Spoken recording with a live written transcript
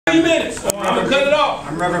3 minutes. I'm going to cut it off.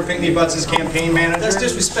 I'm Reverend Pinkney-Butts' campaign manager. That's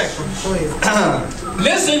disrespectful. Go ahead.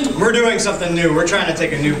 Listen. We're doing something new. We're trying to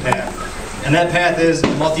take a new path. And that path is a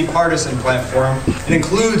multi-partisan platform. It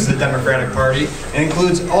includes the Democratic Party. It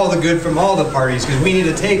includes all the good from all the parties, because we need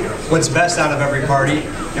to take what's best out of every party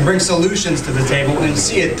and bring solutions to the table and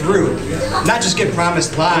see it through. Not just get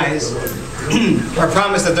promised lies or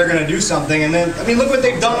promise that they're going to do something and then, I mean, look what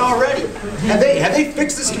they've done already. Have they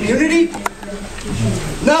fixed this community?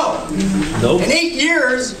 No. Nope. In 8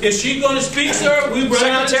 years, is she going to speak, sir? We run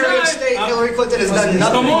out of time. Secretary of State Hillary Clinton has done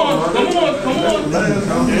nothing. Come on.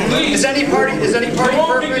 Please. Is any party perfect?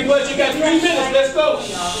 Pnkney-Butts, you got 3 minutes. Let's go.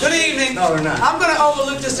 Good evening. No, they're not. I'm going to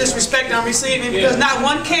overlook this disrespect I'm receiving because not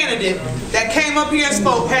one candidate that came up here and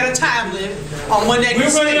spoke had a time limit on when they could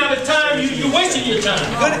speak. We're running out of time. You're wasting your time.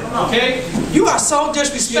 Okay? You are so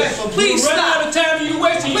disrespectful. Please stop. We're running out of time and you're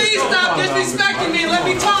wasting your time. Please stop disrespecting me and let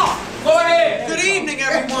me talk. Go ahead. Good evening,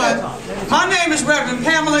 everyone. My name is Reverend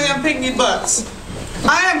Pamela M. Pnkney-Butts.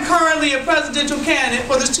 I am currently a presidential candidate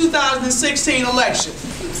for this 2016 election.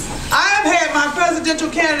 I have had my presidential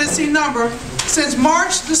candidacy number since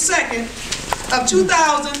March the 2nd of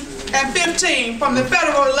 2015 from the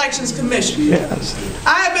Federal Elections Commission. Yes.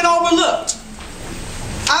 I have been overlooked.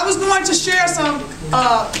 I was going to share some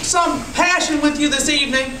passion with you this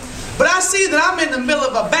evening, but I see that I'm in the middle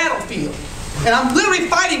of a battlefield. And I'm literally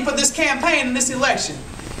fighting for this campaign and this election.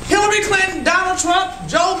 Hillary Clinton, Donald Trump,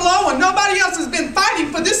 Joe Blow, and nobody else has been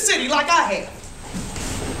fighting for this city like I have.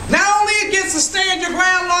 Not only against the stand your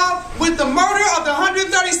ground law with the murder of the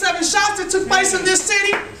 137 shots that took place in this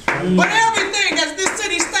city, but everything that this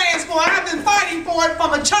city stands for, I've been fighting for it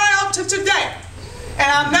from a child to today. And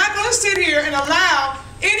I'm not going to sit here and allow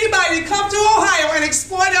anybody to come to Ohio and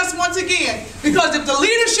exploit us once again. Because if the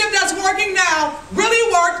leadership that's working now really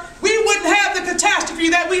worked, we wouldn't have the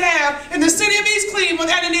catastrophe that we have in the city of East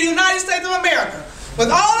Cleveland and in the United States of America.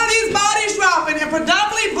 With all of these bodies dropping, and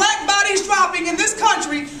predominantly black bodies dropping in this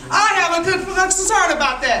country, I have a concern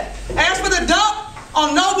about that. As for the dump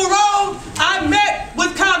on Noble Road, I met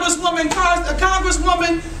with Congresswoman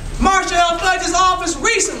Marsha L. Fudge's office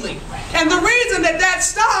recently. And the reason that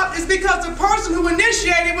stopped is because the person who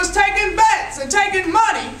initiated was taking bets and taking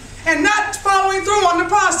money and not following through on the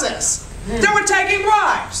process. They were taking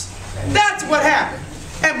bribes. That's what happened.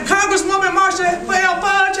 And Congresswoman Marsha L.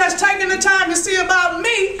 Fudge has taken the time to see about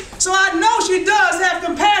me, so I know she does have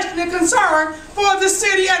compassion and concern for the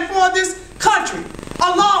city and for this country,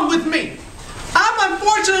 along with me. I'm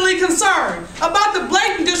unfortunately concerned about the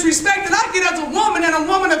blatant disrespect that I get as a woman and a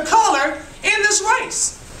woman of color in this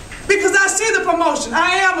race. Because I see the promotion.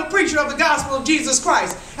 I am a preacher of the gospel of Jesus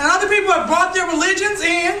Christ. And other people have brought their religions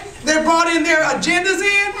in. They've brought in their agendas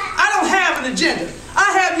in. I don't have an agenda.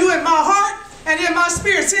 I have you in my heart and in my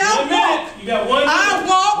spirit. See, I walk. You got 1 minute. I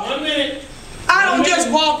walk. 1 minute. I don't just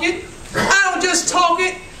walk it. I don't just talk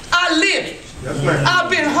it. I live it. Yes, I've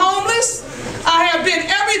been homeless. I have been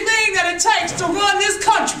everything that it takes to run this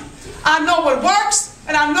country. I know what works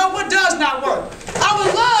and I know what does not work. I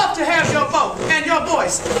would love to have your vote and your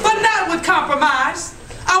voice, but not with compromise.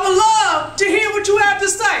 I would love to hear what you have to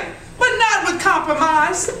say, but not with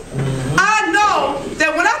compromise. I know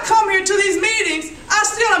that when I come here to these meetings, I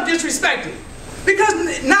still am disrespected. Because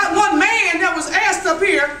not one man that was asked up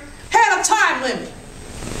here had a time limit.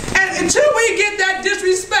 And until we get that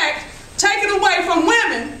disrespect taken away from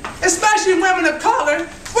women, especially women of color,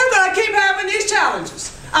 we're going to keep having these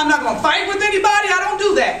challenges. I'm not going to fight with anybody. I don't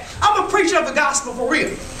do that. I'm a preacher of the gospel for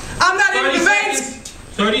real. I'm not in debates.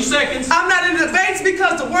 30 seconds. I'm not in debates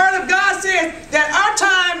because the word of God says that our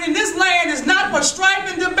time in this land is not for strife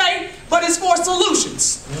and debate, but it's for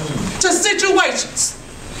solutions to situations.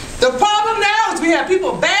 The problem now is we have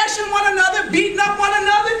people bashing one another, beating up one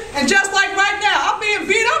another, and just like right now, I'm being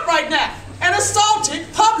beat up right now and assaulted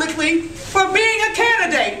publicly for being a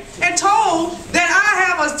candidate and told that I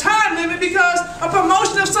have a time limit because a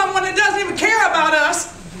promotion of someone that doesn't even care about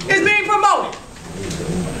us is being promoted.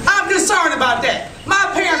 I'm concerned about that.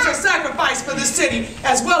 My parents have sacrificed for this city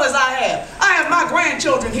as well as I have. I have my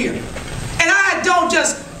grandchildren here. And I don't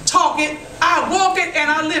just talk it, I walk it and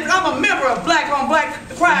I live it. I'm a member of Black on Black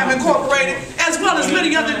Crime Incorporated as well as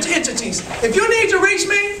many other entities. If you need to reach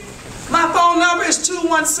me, my phone number is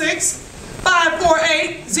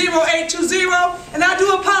 216-548-0820, and I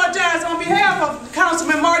do apologize on behalf of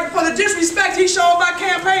Councilman Martin for the disrespect he showed my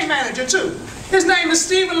campaign manager too. His name is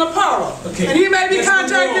Stephen Laparo, and he may be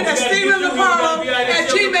contacted at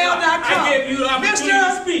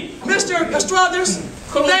stephenlaparo@gmail.com. Mr. Struthers,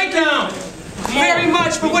 thank you very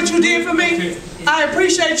much for what you did for me. I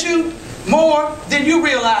appreciate you. more than you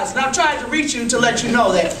realize. And I've tried to reach you to let you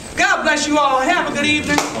know that. God bless you all. Have a good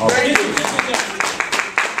evening.